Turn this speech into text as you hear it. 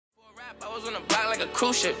I was on the block like a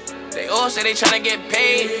cruise ship. They all say they tryna get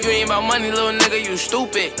paid. You ain't about money, little nigga, you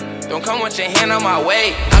stupid. Don't come with your hand on my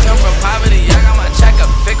way. I come from poverty, I got my check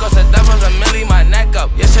up. Ficos a doubles, a milli, my neck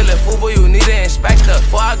up. You still a fool, you need an inspector.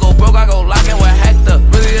 Before I go broke, I go lockin' with Hector.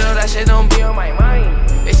 Really though, that shit don't be on my mind.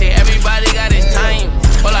 They say everybody got his time.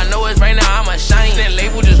 All I know is right now I'ma shine. That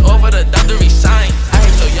label just offer the dub to resign. I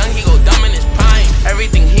hate so young, he go dumb in his prime.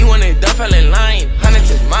 Everything he wanted done fell in line.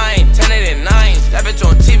 Hundreds is mine, 10 and 9s. That bitch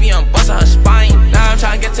on TV, I'm bustin' her spine. Now I'm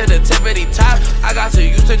tryna get to the tippity top. I got so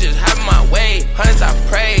used to just having my way. Hundreds I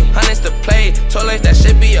pray, hundreds to play. Told like that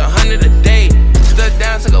shit be 100 a day. Stood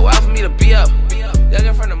down, took a while for me to be up.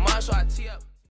 Youngin' from the mud, so I